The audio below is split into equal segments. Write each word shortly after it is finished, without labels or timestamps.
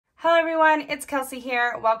Hello everyone, it's Kelsey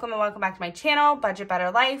here. Welcome and welcome back to my channel, Budget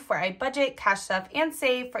Better Life, where I budget, cash stuff, and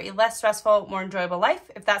save for a less stressful, more enjoyable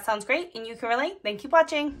life. If that sounds great and you can relate, then keep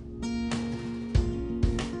watching.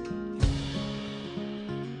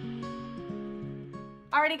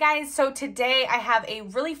 Alrighty guys, so today I have a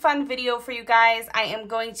really fun video for you guys. I am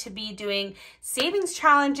going to be doing savings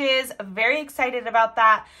challenges. Very excited about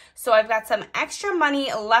that. So I've got some extra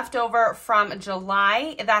money left over from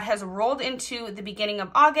July that has rolled into the beginning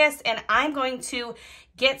of August, and I'm going to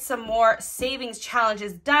get some more savings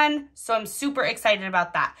challenges done. So I'm super excited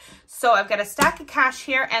about that. So I've got a stack of cash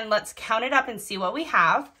here, and let's count it up and see what we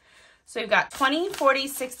have. So we've got 20, 40,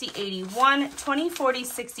 60, 81, 20, 40,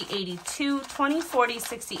 60, 82, 20, 40,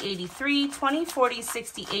 60, 83, 20, 40,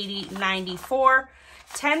 60, 80, 94,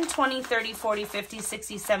 10, 20, 30, 40, 50,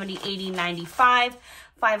 60, 70, 80, 95,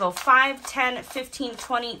 505, 10, 15,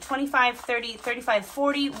 20, 25, 30, 35,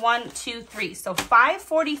 40, 1, 2, 3. So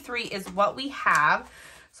 543 is what we have.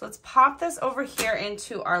 So let's pop this over here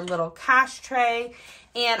into our little cash tray.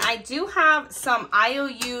 And I do have some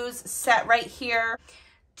IOUs set right here,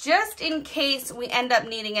 just in case we end up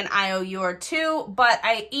needing an IOU or two, but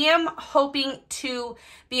I am hoping to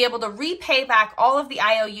be able to repay back all of the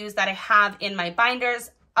IOUs that I have in my binders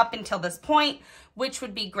up until this point, which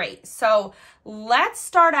would be great. So let's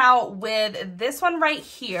start out with this one right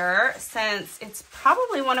here, since it's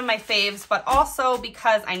probably one of my faves, but also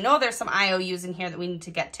because I know there's some IOUs in here that we need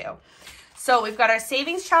to get to. So we've got our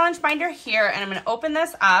savings challenge binder here, and I'm going to open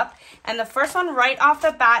this up. And the first one right off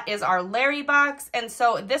the bat is our Larry Bucks. And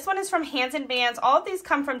so this one is from Hands and Bands. All of these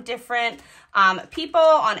come from different people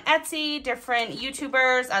on Etsy, different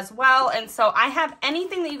YouTubers as well. And so I have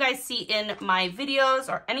anything that you guys see in my videos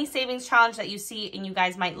or any savings challenge that you see and you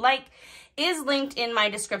guys might like is linked in my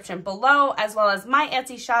description below, as well as my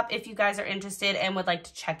Etsy shop if you guys are interested and would like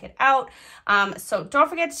to check it out. So don't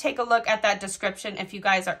forget to take a look at that description if you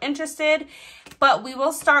guys are interested. But we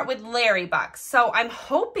will start with Larry Bucks. So I'm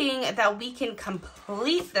hoping that we can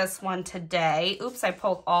complete this one today. Oops, I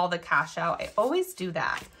pulled all the cash out. I always do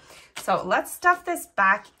that. So let's stuff this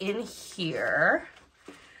back in here.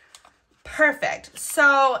 Perfect.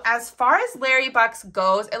 So as far as Larry Bucks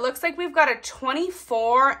goes, it looks like we've got a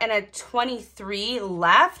 24 and a 23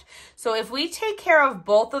 left. So if we take care of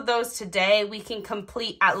both of those today, we can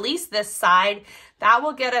complete at least this side. That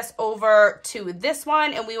will get us over to this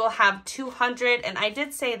one, and we will have 200. And I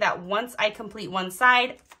did say that once I complete one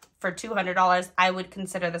side for $200, I would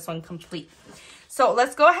consider this one complete. So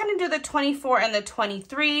let's go ahead and do the 24 and the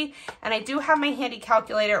 23. And I do have my handy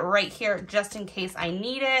calculator right here just in case I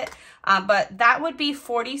need it. But that would be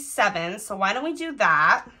 47. So why don't we do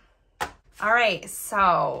that? All right,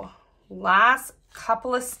 so last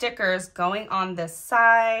couple of stickers going on this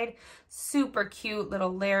side. Super cute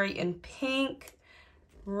little Larry in pink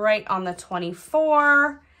right on the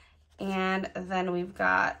 24. And then we've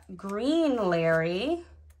got green Larry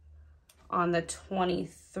on the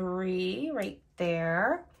 23 right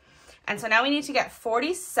there. And so now we need to get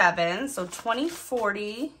 47. So 20,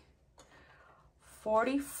 40,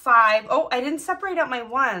 45. Oh, I didn't separate out my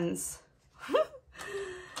ones.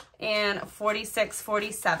 And 46,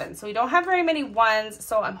 47. So we don't have very many ones.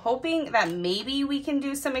 So I'm hoping that maybe we can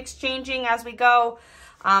do some exchanging as we go.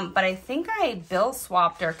 But I think I bill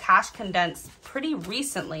swapped or cash condensed pretty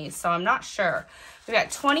recently, so I'm not sure. We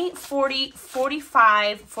got 20, 40,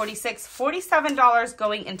 45, 46, $47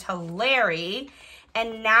 going into Larry.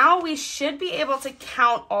 And now we should be able to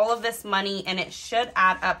count all of this money, and it should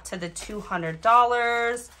add up to the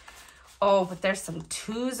 $200. Oh, but there's some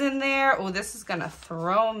twos in there. Oh, this is gonna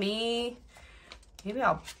throw me. Maybe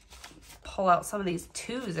I'll pull out some of these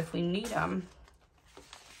twos if we need them.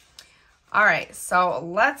 All right, so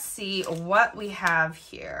let's see what we have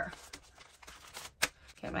here.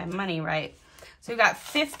 Get my money right. So we've got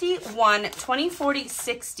 51, 20, 40,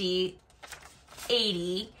 60,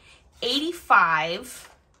 80, 85,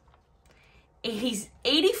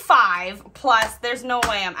 85 plus, there's no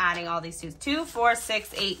way I'm adding all these twos. 2, 4,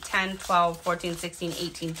 6, 8, 10, 12, 14, 16,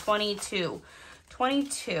 18, 22,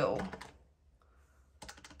 22.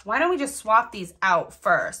 Why don't we just swap these out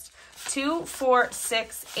first? 2, 4,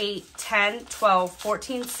 6, 8, 10, 12,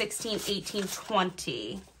 14, 16, 18,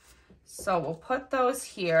 20. So we'll put those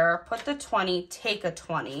here, put the 20, take a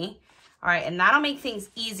 20. All right, and that'll make things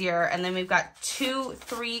easier. And then we've got 2,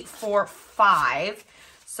 3, 4, 5.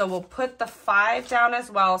 So we'll put the 5 down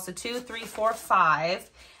as well. So 2, 3, 4, 5,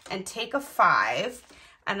 and take a 5.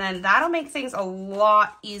 And then that'll make things a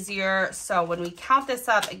lot easier. So when we count this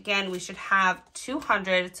up, again, we should have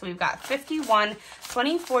 200. So we've got 51,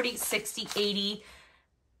 20, 40, 60, 80,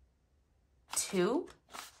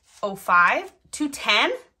 205,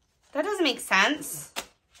 210. That doesn't make sense.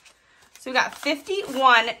 So we got 50,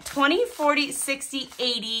 1, 20, 40, 60,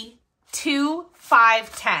 80, 2,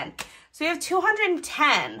 5, 10. So we have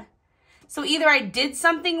 210. So either I did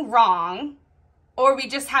something wrong or we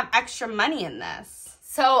just have extra money in this.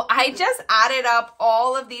 So I just added up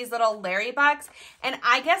all of these little Larry bucks, and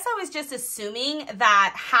I guess I was just assuming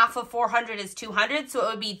that half of 400 is 200, so it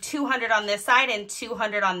would be 200 on this side and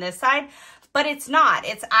 200 on this side, but it's not.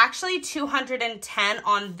 It's actually 210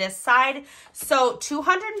 on this side, so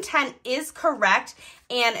 210 is correct,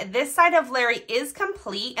 and this side of Larry is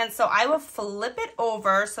complete, and so I will flip it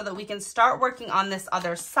over so that we can start working on this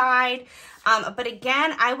other side. But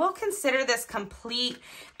again, I will consider this complete,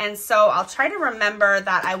 and so I'll try to remember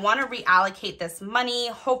that I want to reallocate this money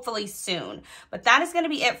hopefully soon. But that is going to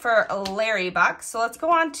be it for Larry bucks. So let's go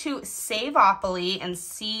on to Saveopoly and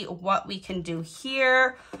see what we can do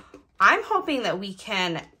here. I'm hoping that we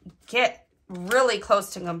can get really close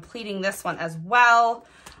to completing this one as well.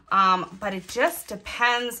 But it just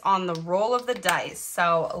depends on the roll of the dice.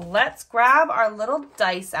 So let's grab our little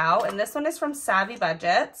dice out, and this one is from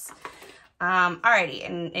DaisyBudgets. Alrighty,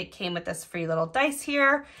 and it came with this free little dice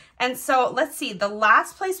here. And so let's see, the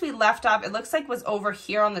last place we left off, it looks like was over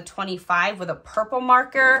here on the 25 with a purple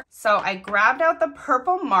marker. So I grabbed out the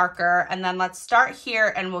purple marker, and then let's start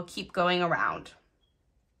here and we'll keep going around.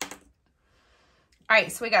 All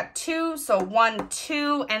right, so we got 2, so 1,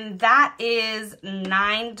 2, and that is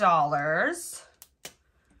 $9.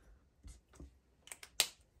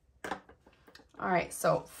 All right,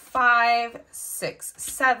 so 5, 6,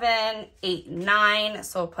 7, 8, 9.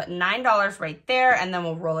 So we'll put $9 right there, and then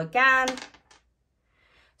we'll roll again.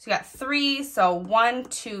 So we got 3, so 1,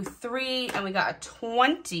 2, 3, and we got a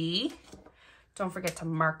 20. Don't forget to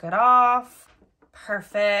mark it off.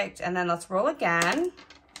 Perfect, and then let's roll again.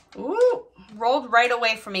 Ooh, rolled right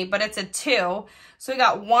away for me, but it's a 2. So we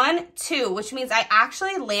got 1, 2, which means I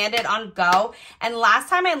actually landed on go. And last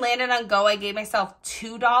time I landed on go, I gave myself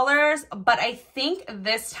 $2, but I think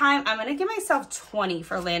this time I'm gonna give myself 20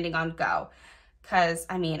 for landing on go. Cause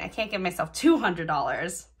I mean, I can't give myself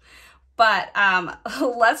 $200, but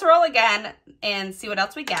let's roll again and see what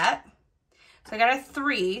else we get. So I got a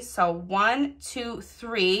 3, so 1, 2,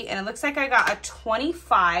 3, and it looks like I got a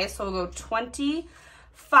 25, so we'll go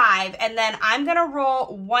 25, and then I'm gonna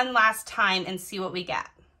roll one last time and see what we get.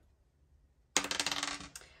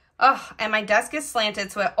 Oh, and my desk is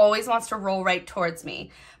slanted, so it always wants to roll right towards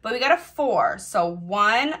me. But we got a 4, so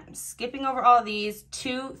 1, I'm skipping over all of these,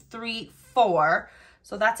 2, 3, 4.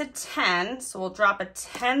 So that's a 10, so we'll drop a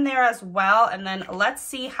 10 there as well, and then let's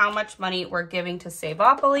see how much money we're giving to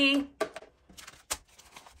Saveopoly.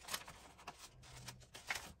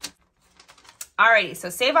 Alrighty, so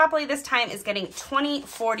Saveopoly this time is getting 20,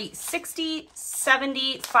 40, 60,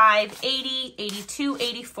 75, 80, 82,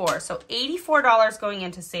 84. So $84 going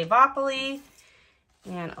into Saveopoly.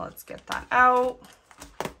 And let's get that out.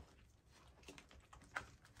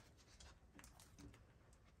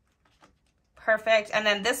 Perfect. And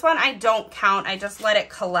then this one I don't count. I just let it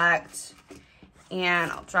collect.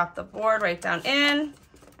 And I'll drop the board right down in.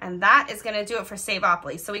 And that is going to do it for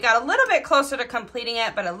Saveopoly. So we got a little bit closer to completing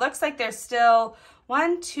it, but it looks like there's still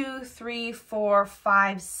 1, 2, 3, 4,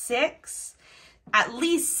 5, 6, at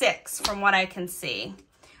least 6 from what I can see.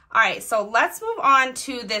 All right, so let's move on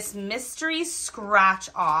to this mystery scratch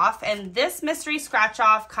off. And this mystery scratch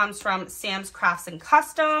off comes from Sam's Crafts and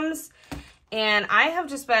Customs. And I have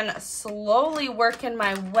just been slowly working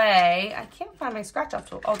my way. I can't find my scratch off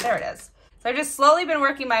tool. Oh, there it is. So I've just slowly been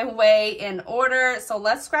working my way in order. So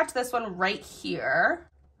let's scratch this one right here.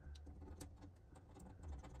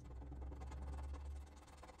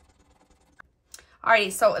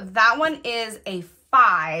 Alrighty, so that one is a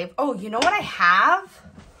 5. Oh, you know what I have?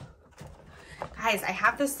 Guys, I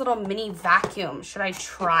have this little mini vacuum. Should I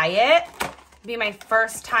try it? It'll be my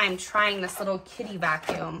first time trying this little kitty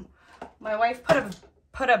vacuum. My wife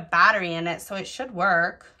put a battery in it, so it should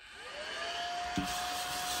work.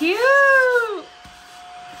 Cute!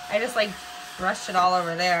 I just like brushed it all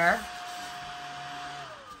over there.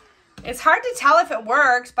 It's hard to tell if it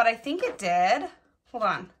worked, but I think it did. Hold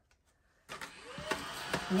on.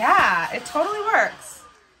 Yeah, it totally works.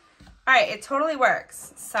 All right, it totally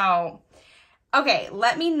works. So, okay,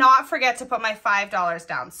 let me not forget to put my $5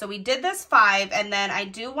 down. So we did this 5, and then I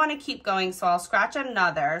do want to keep going, so I'll scratch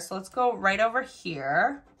another. So let's go right over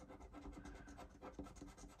here.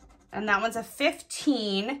 And that one's a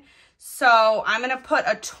 15. So I'm going to put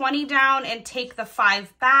a 20 down and take the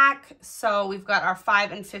 5 back. So we've got our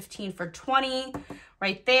 5 and 15 for 20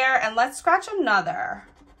 right there. And let's scratch another.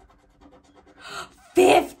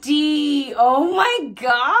 50. Oh my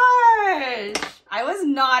gosh. I was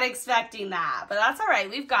not expecting that, but that's all right.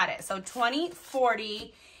 We've got it. So 20,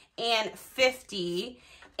 40, and 50.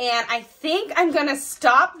 And I think I'm going to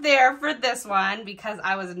stop there for this one because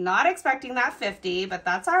I was not expecting that 50, but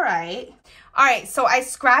that's all right. All right, so I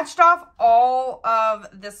scratched off all of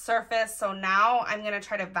the surface. So now I'm going to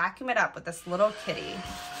try to vacuum it up with this little kitty.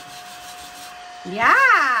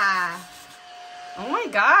 Yeah. Oh my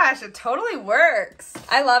gosh, it totally works.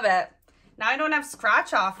 I love it. Now I don't have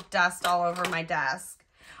scratch off dust all over my desk.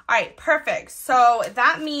 All right, perfect. So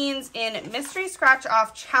that means in Mystery Scratch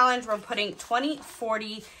Off Challenge, we're putting $20,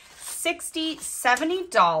 $40, $60,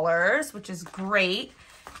 $70, which is great.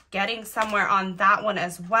 Getting somewhere on that one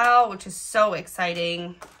as well, which is so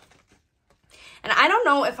exciting. And I don't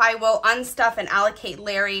know if I will unstuff and allocate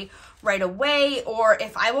Larry right away or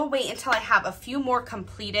if I will wait until I have a few more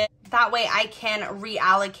completed. That way I can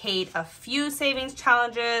reallocate a few savings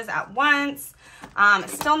challenges at once.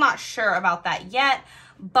 Still not sure about that yet,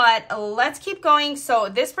 but let's keep going. So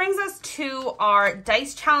this brings us to our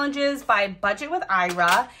dice challenges by Budget with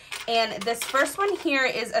Ira. And this first one here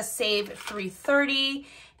is a save 330.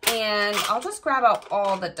 And I'll just grab out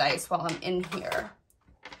all the dice while I'm in here.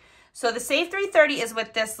 So the save 330 is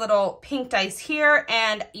with this little pink dice here,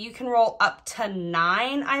 and you can roll up to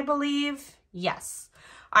 9, I believe. Yes.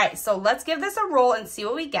 All right, so let's give this a roll and see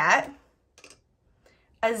what we get.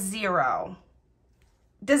 A 0.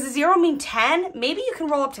 Does a 0 mean 10? Maybe you can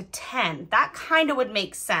roll up to 10. That kind of would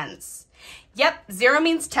make sense. Yep, 0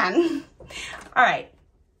 means 10. All right.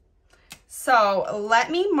 So let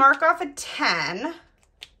me mark off a 10.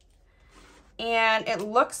 And it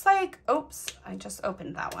looks like, oops, I just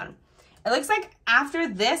opened that one. It looks like after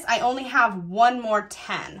this, I only have one more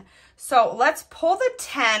 10. So let's pull the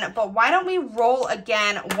 10, but why don't we roll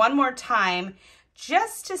again one more time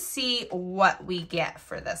just to see what we get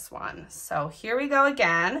for this one. So here we go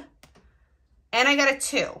again. And I got a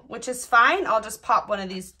 2, which is fine. I'll just pop one of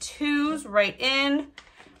these 2s right in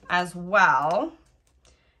as well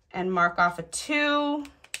and mark off a 2.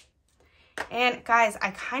 And guys, I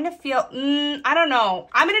kind of feel, I don't know.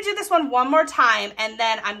 I'm going to do this one more time and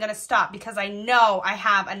then I'm going to stop because I know I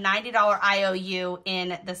have a $90 IOU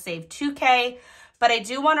in the Save 2K, but I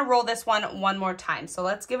do want to roll this one more time. So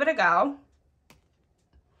let's give it a go.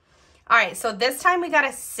 All right, so this time we got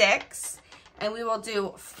a 6 and we will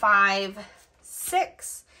do 5,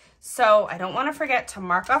 6. So I don't want to forget to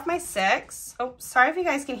mark off my 6. Oh, sorry if you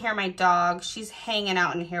guys can hear my dog. She's hanging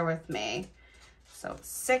out in here with me. So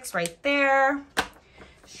 6 right there.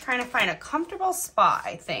 Just trying to find a comfortable spot,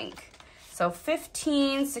 I think. So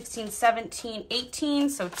 15, 16, 17, 18.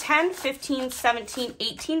 So 10, 15, 17,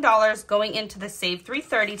 $18 going into the Save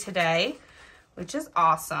 330 today, which is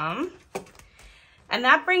awesome. And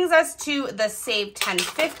that brings us to the Save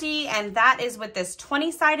 1050, and that is with this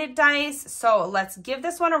 20-sided dice. So let's give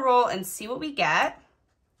this one a roll and see what we get.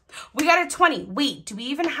 We got a 20. Wait, do we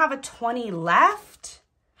even have a 20 left?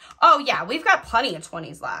 Oh yeah, we've got plenty of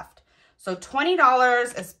 20s left. So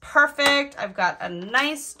 $20 is perfect. I've got a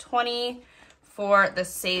nice 20 for the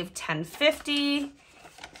Save 1050.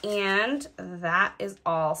 And that is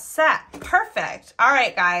all set. Perfect. All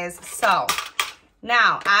right, guys. So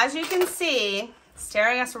now, as you can see,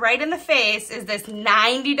 staring us right in the face is this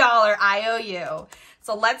 $90 IOU.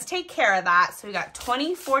 So let's take care of that. So we got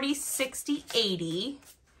 20, 40, 60, 80.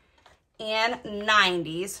 And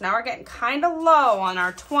 90. So now we're getting kind of low on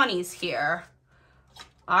our 20s here.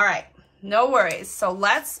 All right, no worries. So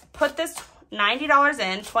let's put this $90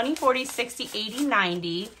 in, 20, 40, 60, 80,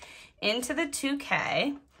 90 into the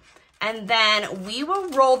 2K. And then we will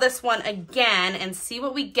roll this one again and see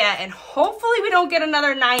what we get. And hopefully we don't get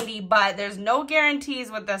another 90, but there's no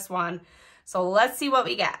guarantees with this one. So let's see what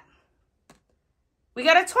we get. We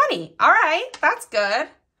got a 20. All right, that's good.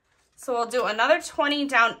 So we'll do another 20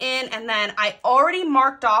 down in, and then I already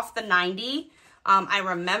marked off the 90. I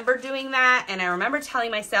remember doing that, and I remember telling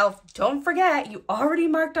myself, don't forget, you already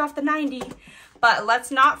marked off the 90. But let's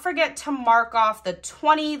not forget to mark off the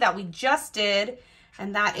 20 that we just did,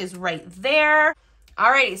 and that is right there.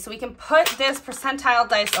 Alrighty, so we can put this percentile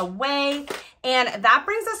dice away, and that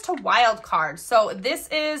brings us to wild cards. So this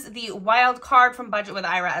is the wild card from Budget with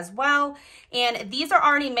Ira as well, and these are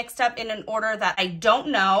already mixed up in an order that I don't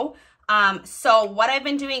know. So what I've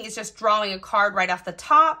been doing is just drawing a card right off the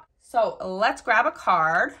top. So let's grab a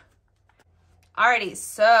card. Alrighty,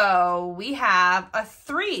 so we have a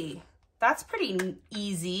 3. That's pretty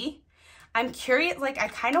easy. I'm curious, like I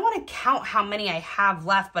kind of want to count how many I have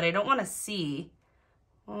left, but I don't want to see.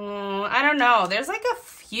 I don't know. There's like a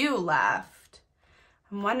few left.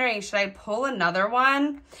 I'm wondering, should I pull another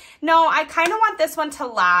one? No, I kind of want this one to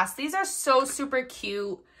last. These are so super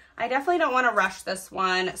cute. I definitely don't want to rush this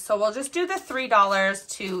one. So we'll just do the $3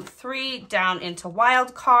 to 3 down into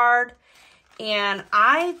wild card. And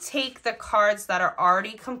I take the cards that are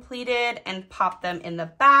already completed and pop them in the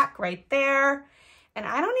back right there. And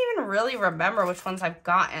I don't even really remember which ones I've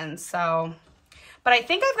gotten. So, but I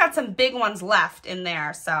think I've got some big ones left in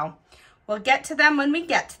there. So we'll get to them when we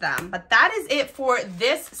get to them. But that is it for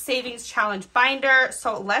this savings challenge binder.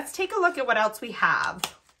 So let's take a look at what else we have.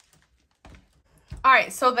 All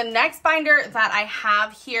right, so the next binder that I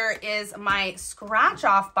have here is my scratch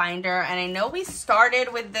off binder. And I know we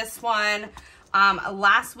started with this one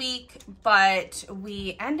last week, but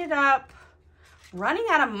we ended up running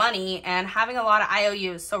out of money and having a lot of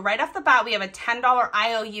IOUs. So right off the bat, we have a $10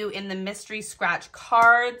 IOU in the mystery scratch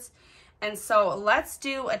cards. And so let's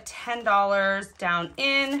do a $10 down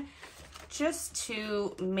in just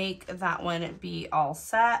to make that one be all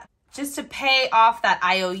set, just to pay off that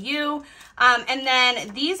IOU. And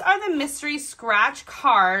then these are the mystery scratch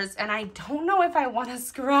cards, and I don't know if I want to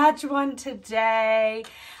scratch one today.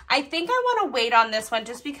 I think I want to wait on this one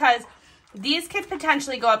just because these could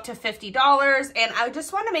potentially go up to $50, and I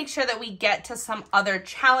just want to make sure that we get to some other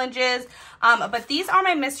challenges. But these are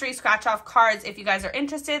my mystery scratch off cards. If you guys are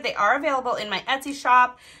interested, they are available in my Etsy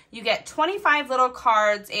shop. You get 25 little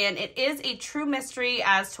cards, and it is a true mystery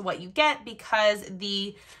as to what you get because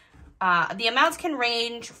the amounts can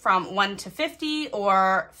range from 1 to 50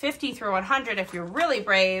 or 50 through 100 if you're really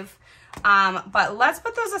brave. But let's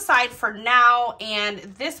put those aside for now. And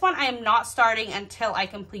this one I am not starting until I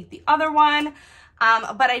complete the other one.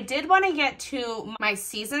 But I did want to get to my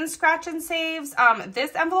season scratch and saves.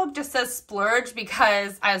 This envelope just says splurge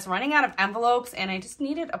because I was running out of envelopes and I just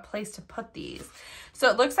needed a place to put these. So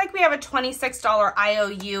it looks like we have a $26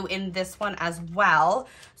 IOU in this one as well.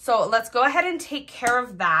 So let's go ahead and take care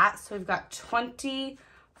of that. So we've got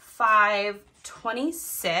 25,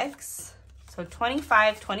 26. So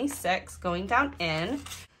 25, 26 going down in.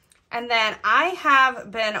 And then I have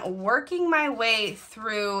been working my way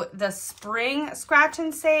through the spring scratch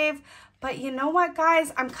and save. But you know what,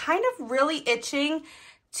 guys? I'm kind of really itching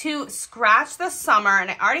to scratch the summer, and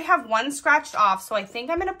I already have one scratched off, so I think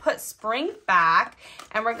I'm going to put spring back,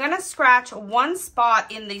 and we're going to scratch one spot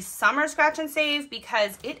in the summer scratch and save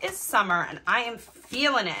because it is summer and I am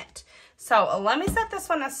feeling it. So let me set this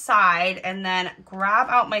one aside and then grab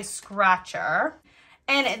out my scratcher.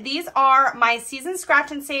 And these are my season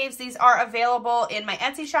scratch and saves. These are available in my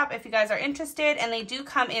Etsy shop if you guys are interested, and they do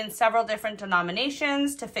come in several different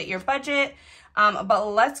denominations to fit your budget. But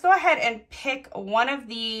let's go ahead and pick one of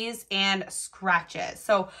these and scratch it.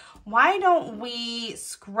 So why don't we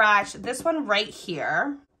scratch this one right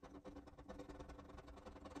here?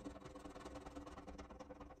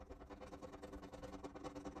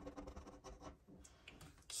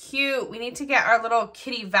 Cute. We need to get our little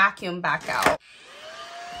kitty vacuum back out.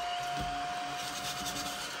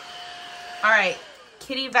 All right,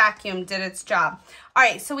 kitty vacuum did its job. All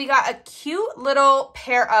right, so we got a cute little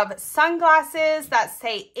pair of sunglasses that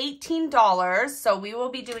say $18. So we will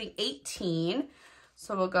be doing 18.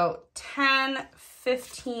 So we'll go 10,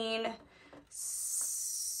 15,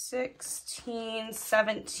 16,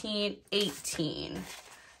 17, 18.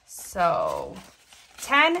 So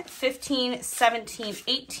 10, 15, 17,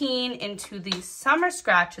 18 into the summer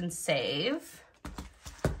scratch and save.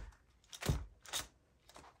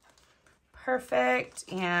 Perfect.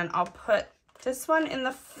 And I'll put this one in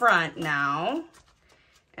the front now.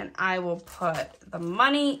 And I will put the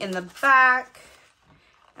money in the back.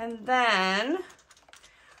 And then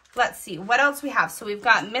let's see what else we have. So we've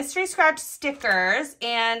got mystery scratch stickers,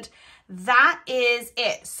 and that is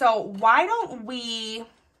it. So why don't we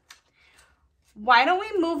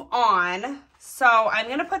move on? So I'm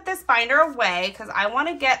going to put this binder away because I want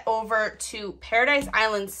to get over to Paradise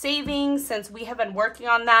Island Savings since we have been working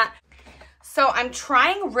on that. So I'm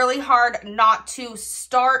trying really hard not to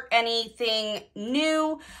start anything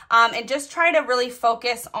new and just try to really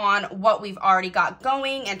focus on what we've already got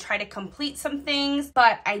going and try to complete some things.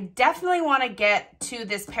 But I definitely want to get to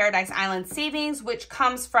this Paradise Island Savings, which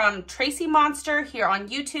comes from Tracy Monster here on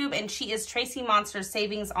YouTube, and she is Tracy Monster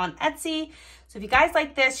Savings on Etsy. So if you guys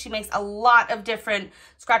like this, she makes a lot of different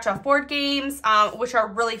scratch off board games, which are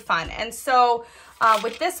really fun. And so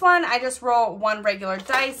with this one, I just roll one regular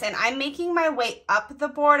dice, and I'm making my way up the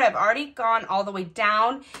board. I've already gone all the way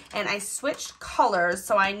down, and I switched colors,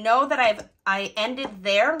 so I know that I ended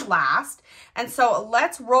there last. And so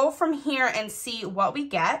let's roll from here and see what we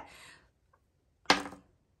get.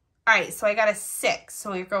 All right, so I got a 6.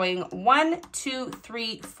 So we're going 1, 2,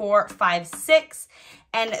 3, 4, 5, 6.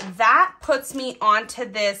 And that puts me onto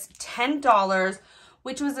this $10,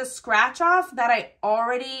 which was a scratch off that I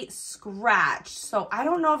already scratched. So I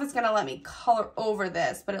don't know if it's gonna let me color over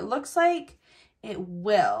this, but it looks like it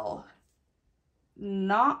will.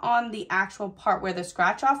 Not on the actual part where the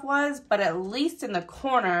scratch off was, but at least in the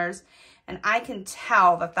corners, and I can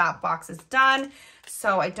tell that that box is done.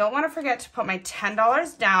 So I don't want to forget to put my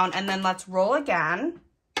 $10 down, and then let's roll again.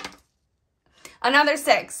 Another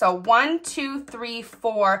 6. So 1, 2, 3,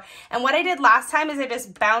 4. And what I did last time is I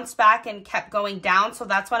just bounced back and kept going down. So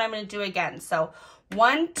that's what I'm going to do again. So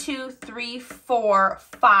 1, 2, 3, 4,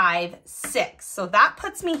 5, 6. So that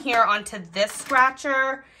puts me here onto this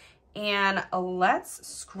scratcher. And let's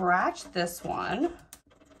scratch this one.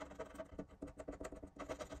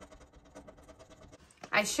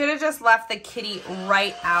 I should have just left the kitty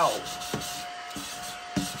right out.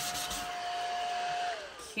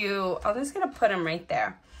 Cute. I'm just going to put him right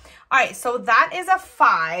there. All right, so that is a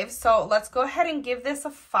 5. So let's go ahead and give this a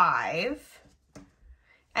 5.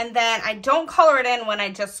 And then I don't color it in when I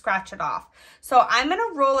just scratch it off. So I'm going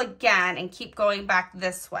to roll again and keep going back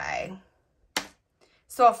this way.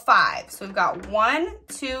 So a 5. So we've got 1,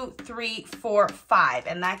 2, 3, 4, 5.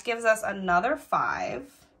 And that gives us another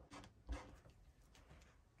 5.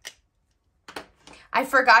 I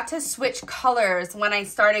forgot to switch colors when I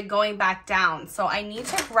started going back down. So I need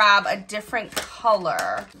to grab a different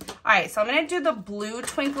color. All right, so I'm going to do the blue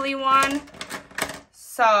twinkly one.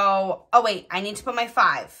 So, oh wait, I need to put my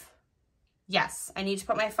 5. Yes, I need to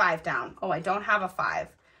put my 5 down. Oh, I don't have a 5.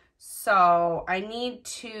 So I need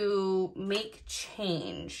to make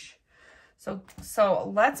change. So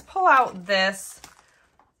let's pull out this.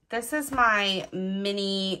 This is my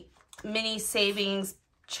mini savings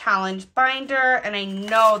challenge binder, and I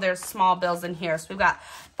know there's small bills in here. So we've got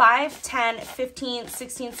 5, 10, 15,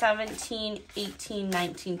 16, 17, 18,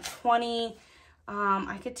 19, 20.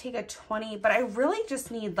 I could take a 20, but I really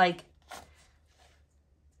just need like,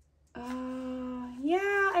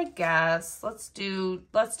 yeah, I guess. Let's do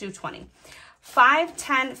 20. 5,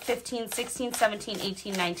 10, 15, 16, 17,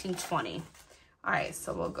 18, 19, 20. All right,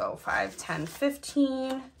 so we'll go 5, 10,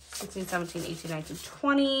 15, 16, 17, 18, 19,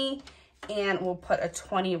 20. And we'll put a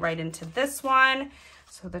 20 right into this one.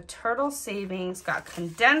 So the turtle savings got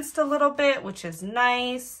condensed a little bit, which is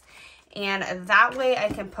nice. And that way I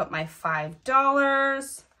can put my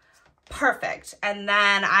 $5. Perfect. And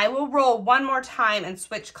then I will roll one more time and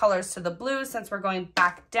switch colors to the blue since we're going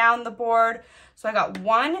back down the board. So I got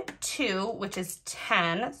 1, 2, which is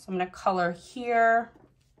 10. So I'm going to color here.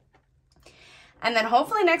 And then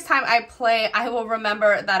hopefully next time I play, I will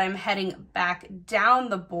remember that I'm heading back down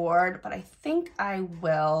the board, but I think I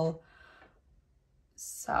will.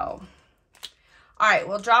 So, all right,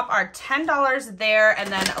 we'll drop our $10 there,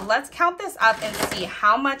 and then let's count this up and see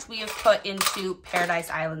how much we have put into Paradise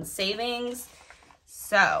Island savings.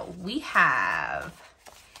 So we have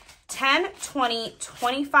 10, 20,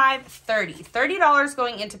 25, 30. $30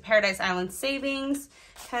 going into Paradise Island savings.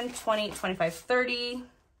 10, 20, 25, 30.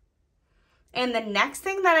 And the next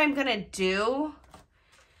thing that I'm going to do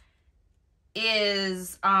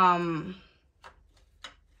is,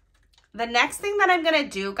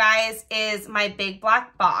 guys, is my big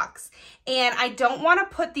black box. And I don't want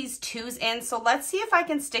to put these 2s in. So let's see if I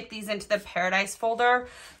can stick these into the Paradise folder.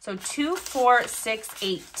 So 2, 4, 6,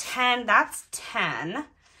 8, 10. That's 10.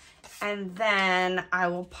 And then I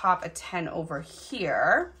will pop a 10 over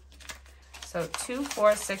here. So 2,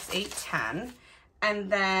 4, 6, 8, 10.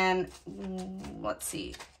 And then, let's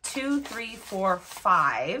see, 2, 3, 4,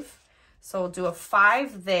 5. So we'll do a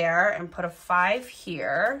 5 there and put a 5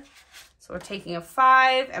 here. So we're taking a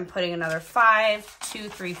 5 and putting another 5, 2,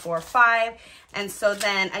 3, 4, 5. And so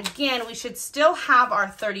then again, we should still have our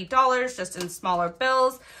 $30 just in smaller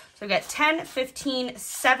bills. So we got 10, 15,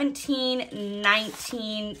 17,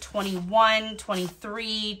 19, 21,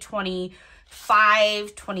 23,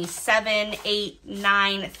 25, 27, 8,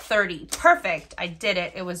 9, 30. Perfect. I did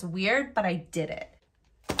it. It was weird, but I did it.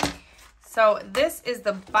 So this is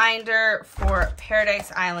the binder for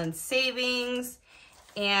Paradise Island savings.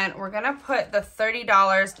 And we're going to put the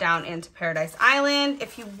 $30 down into Paradise Island.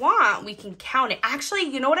 If you want, we can count it. Actually,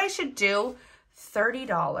 you know what I should do?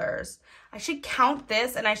 $30. I should count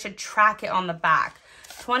this and I should track it on the back.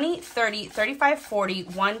 20, 30, 35, 40,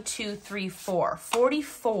 1, 2, 3, 4.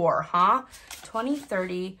 44, huh? 20,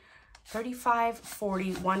 30, 35,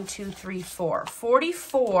 40, 1, 2, 3, 4.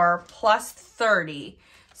 44 plus 30.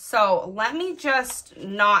 So let me just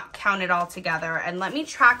not count it all together and let me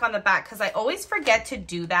track on the back because I always forget to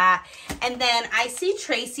do that. And then I see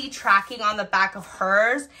Tracy tracking on the back of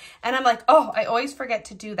hers and I'm like, oh, I always forget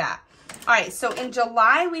to do that. All right, so in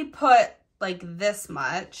July we put like this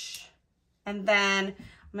much. And then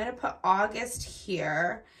I'm gonna put August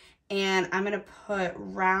here, and I'm gonna put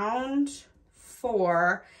round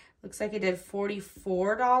 4. Looks like I did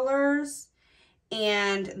 $44.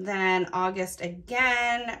 And then August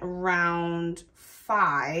again, round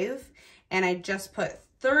 5. And I just put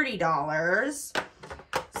 $30.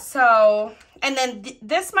 So, and then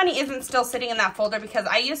this money isn't still sitting in that folder because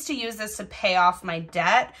I used to use this to pay off my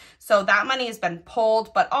debt. So that money has been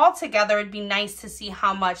pulled, but altogether it'd be nice to see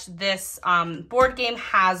how much this board game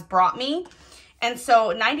has brought me. And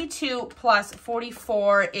so 92 plus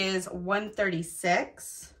 44 is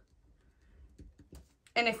 136.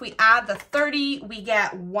 And if we add the 30, we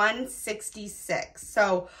get 166.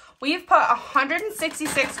 So we've put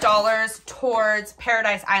 $166 towards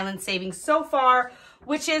Paradise Island savings so far,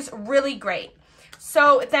 which is really great.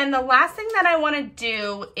 So then the last thing that I want to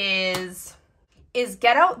do is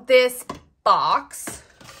get out this box,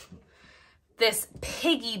 this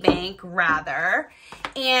piggy bank rather,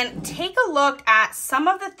 and take a look at some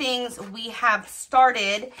of the things we have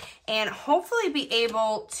started and hopefully be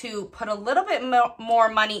able to put a little bit more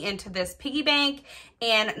money into this piggy bank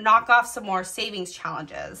and knock off some more savings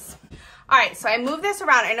challenges. All right, so I moved this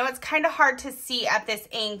around. I know it's kind of hard to see at this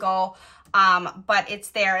angle, but it's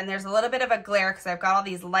there, and there's a little bit of a glare because I've got all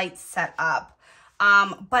these lights set up.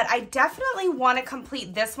 But I definitely want to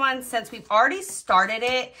complete this one since we've already started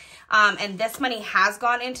it, and this money has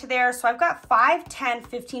gone into there. So I've got $5, $10,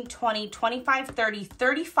 $15, $20, $25, $30,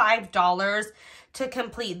 $35 to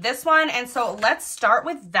complete this one. And so let's start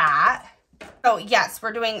with that. So yes,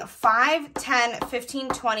 we're doing 5, 10, 15,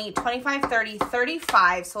 20, 25, 30,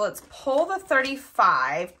 35. So let's pull the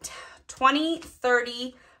 35, 20,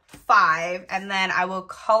 35, and then I will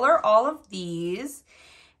color all of these.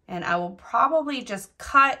 And I will probably just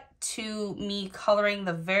cut to me coloring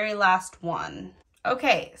the very last one.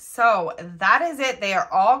 Okay, so that is it. They are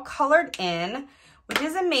all colored in, which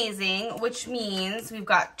is amazing, which means we've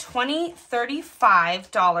got $20,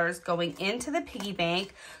 $35 going into the piggy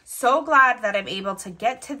bank. So glad that I'm able to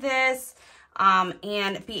get to this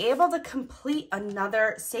and be able to complete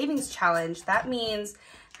another savings challenge. That means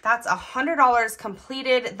that's $100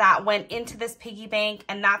 completed that went into this piggy bank,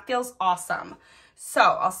 and that feels awesome. So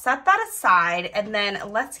I'll set that aside, and then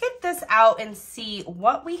let's get this out and see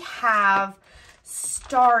what we have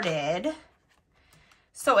started.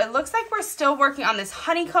 So it looks like we're still working on this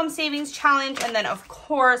honeycomb savings challenge, and then of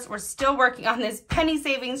course we're still working on this penny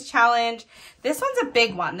savings challenge. This one's a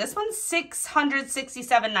big one. This one's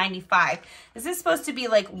 $667.95. This is supposed to be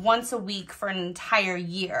like once a week for an entire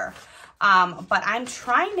year. But I'm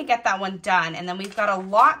trying to get that one done, and then we've got a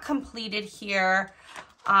lot completed here.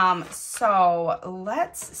 So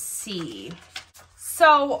let's see.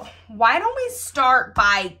 So why don't we start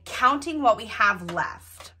by counting what we have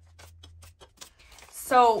left?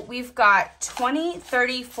 So we've got 20,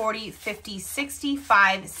 30, 40, 50,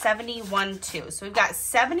 65, 71, 2. So we've got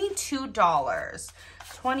 $72.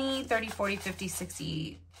 20, 30, 40, 50,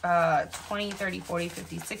 60, 20, 30, 40,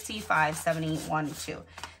 50, 65, 71, 2.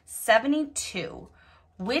 72.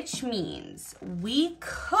 Which means we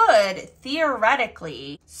could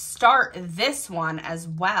theoretically start this one as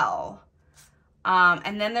well.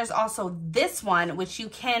 And then there's also this one, which you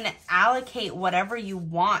can allocate whatever you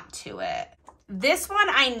want to it. This one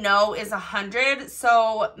I know is 100,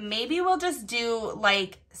 so maybe we'll just do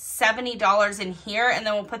like $70 in here, and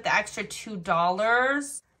then we'll put the extra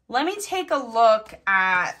 $2. Let me take a look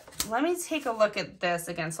at this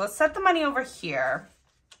again. So let's set the money over here.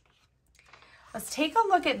 Let's take a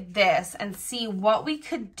look at this and see what we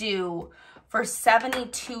could do for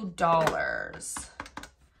 $72.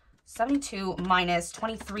 72 minus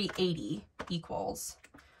 2380 equals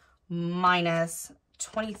minus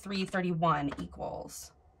 2331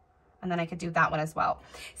 equals. And then I could do that one as well.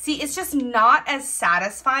 See, it's just not as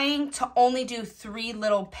satisfying to only do 3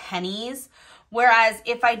 little pennies. Whereas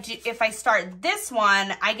if I start this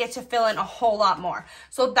one, I get to fill in a whole lot more.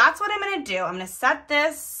 So that's what I'm gonna do. I'm gonna set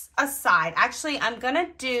this aside. Actually, I'm gonna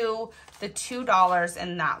do the $2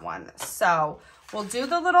 in that one. So we'll do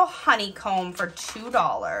the little honeycomb for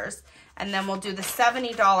 $2, and then we'll do the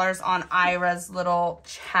 $70 on Ira's little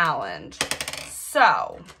challenge.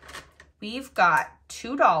 So we've got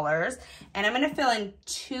 $2, and I'm gonna fill in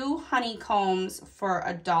 2 honeycombs for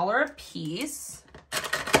 $1 a piece.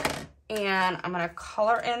 And I'm gonna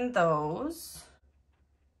color in those.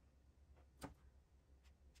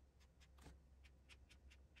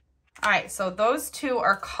 All right, so those 2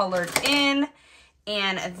 are colored in,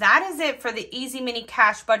 and that is it for the Easy Mini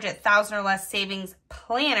Cash Budget 1,000 or Less Savings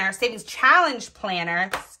Planner, Savings Challenge Planner,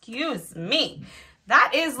 excuse me.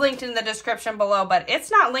 That is linked in the description below, but it's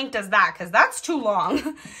not linked as that because that's too long.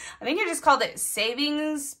 I think I just called it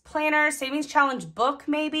Savings Planner, Savings Challenge Book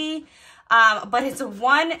maybe. But it's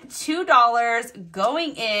 $2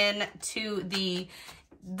 going in to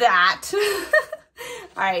that.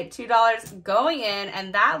 All right, $2 going in,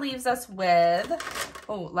 and that leaves us with,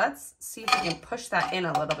 oh, let's see if we can push that in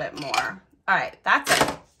a little bit more. All right, that's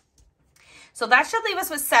it. So that should leave us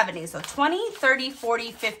with 70. So 20, 30,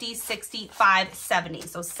 40, 50, 65, 70.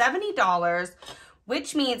 So $70,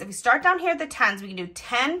 which means if we start down here at the tens, we can do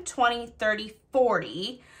 10, 20, 30,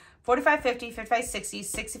 40, 45, 50, 55, 60,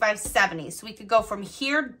 65, 70. So we could go from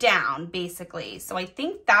here down, basically. So I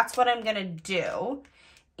think that's what I'm going to do.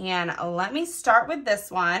 And let me start with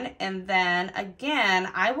this one. And then,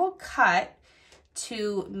 again, I will cut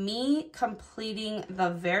to me completing the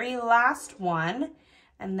very last one.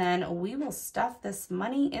 And then we will stuff this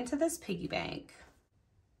money into this piggy bank.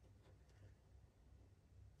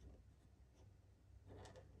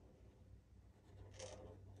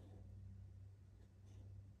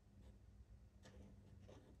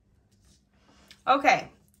 Okay,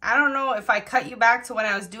 I don't know if I cut you back to when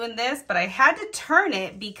I was doing this, but I had to turn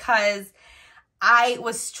it because I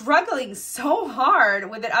was struggling so hard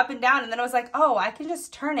with it up and down, and then I was like, oh, I can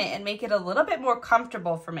just turn it and make it a little bit more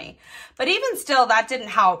comfortable for me. But even still, that didn't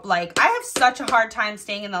help. Like, I have such a hard time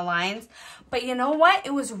staying in the lines, but you know what?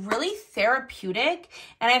 It was really therapeutic,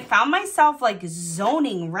 and I found myself like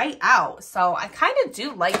zoning right out. So I kind of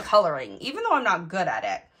do like coloring, even though I'm not good at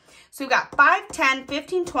it. So we've got 5, 10,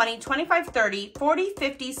 15, 20, 25, 30, 40,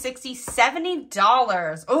 50, 60,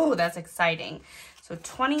 $70. Oh, that's exciting. So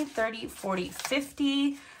 20, 30, 40,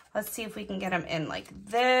 50. Let's see if we can get them in like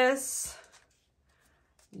this.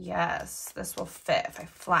 Yes, this will fit if I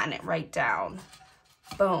flatten it right down.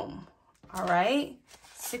 Boom. All right.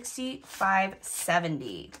 65,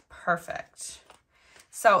 70. Perfect.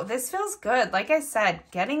 So this feels good. Like I said,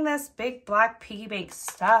 getting this big black piggy bank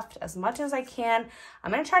stuffed as much as I can.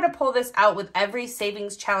 I'm going to try to pull this out with every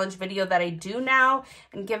savings challenge video that I do now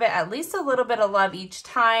and give it at least a little bit of love each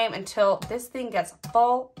time until this thing gets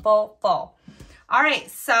full, full, full. All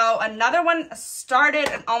right, so another one started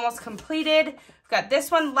and almost completed. We've got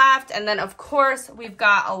this one left, and then of course we've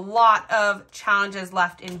got a lot of challenges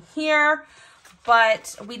left in here.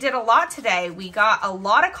 But we did a lot today. We got a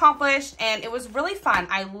lot accomplished, and it was really fun.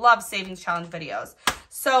 I love savings challenge videos.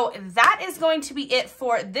 So that is going to be it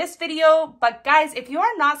for this video. But guys, if you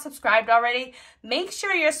are not subscribed already, make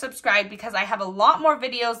sure you're subscribed because I have a lot more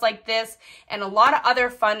videos like this and a lot of other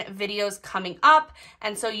fun videos coming up.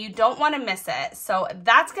 And so you don't want to miss it. So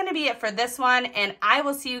that's going to be it for this one, and I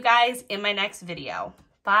will see you guys in my next video.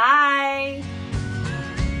 Bye.